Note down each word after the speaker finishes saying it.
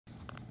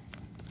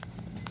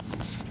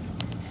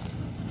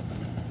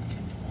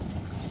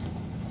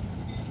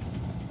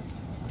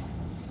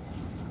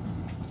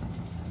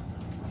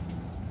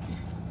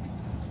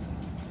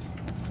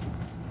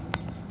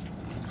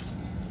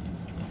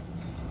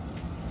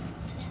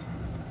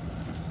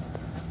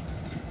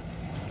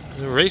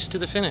The race to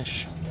the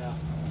finish. Yeah.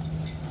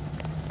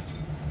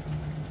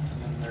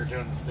 And they're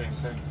doing the same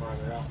thing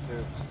farther out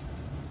too.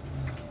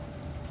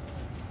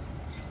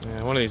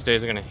 Yeah, one of these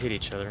days they're gonna hit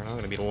each other and I'm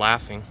gonna be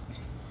laughing.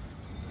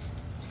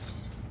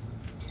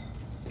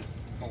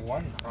 Well,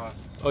 one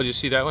crossed. Oh, did you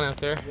see that one out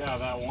there? Yeah,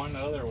 that one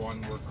other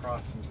one we're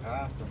crossing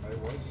past them. It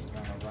was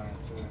gonna run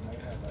into, and they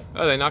had that.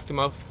 Oh, they knocked him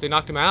off. They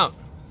knocked him out.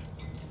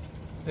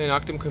 They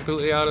knocked him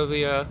completely out of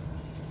the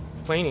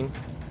planing.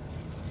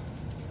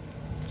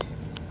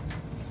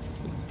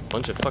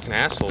 Bunch of fucking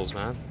assholes,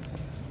 man.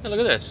 Hey, look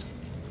at this.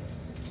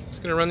 It's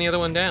gonna run the other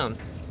one down.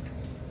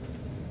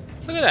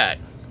 Look at that.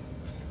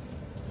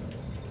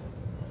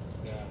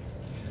 Yeah.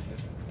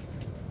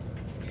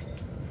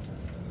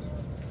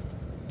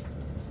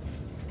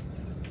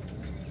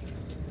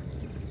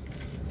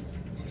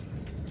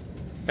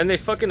 And they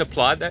fucking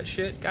applaud that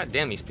shit? God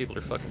damn, these people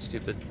are fucking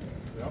stupid.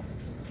 Yep.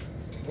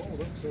 Oh,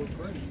 that's so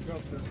great. You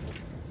got the.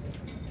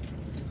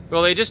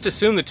 Well, they just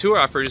assume the tour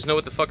operators know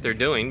what the fuck they're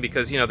doing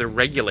because, you know, they're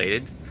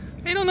regulated.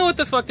 They don't know what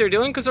the fuck they're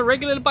doing because they're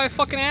regulated by a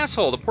fucking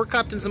asshole. The port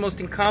captain's the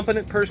most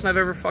incompetent person I've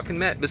ever fucking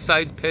met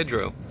besides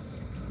Pedro.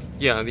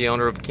 Yeah, the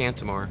owner of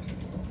Cantamar.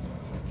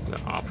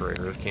 The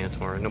operator of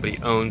Cantamar. Nobody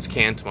owns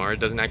Cantamar. It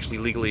doesn't actually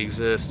legally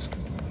exist.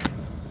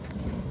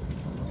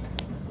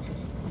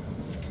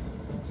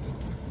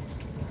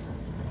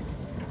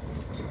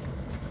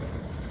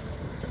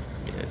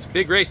 Yeah, it's a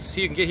big race to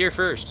see who can get here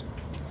first.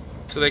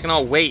 So they can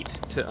all wait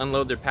to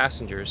unload their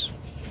passengers.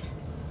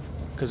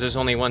 Because there's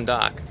only one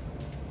dock.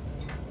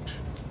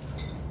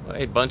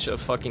 A bunch of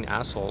fucking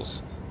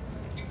assholes.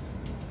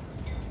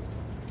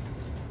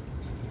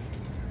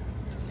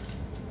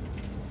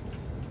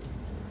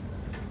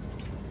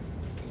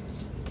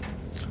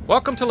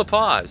 Welcome to La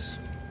Paz.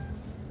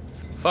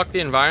 Fuck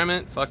the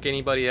environment, fuck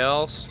anybody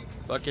else,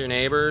 fuck your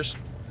neighbors.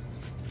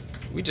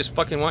 We just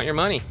fucking want your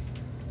money.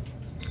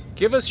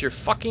 Give us your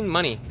fucking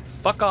money.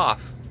 Fuck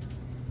off.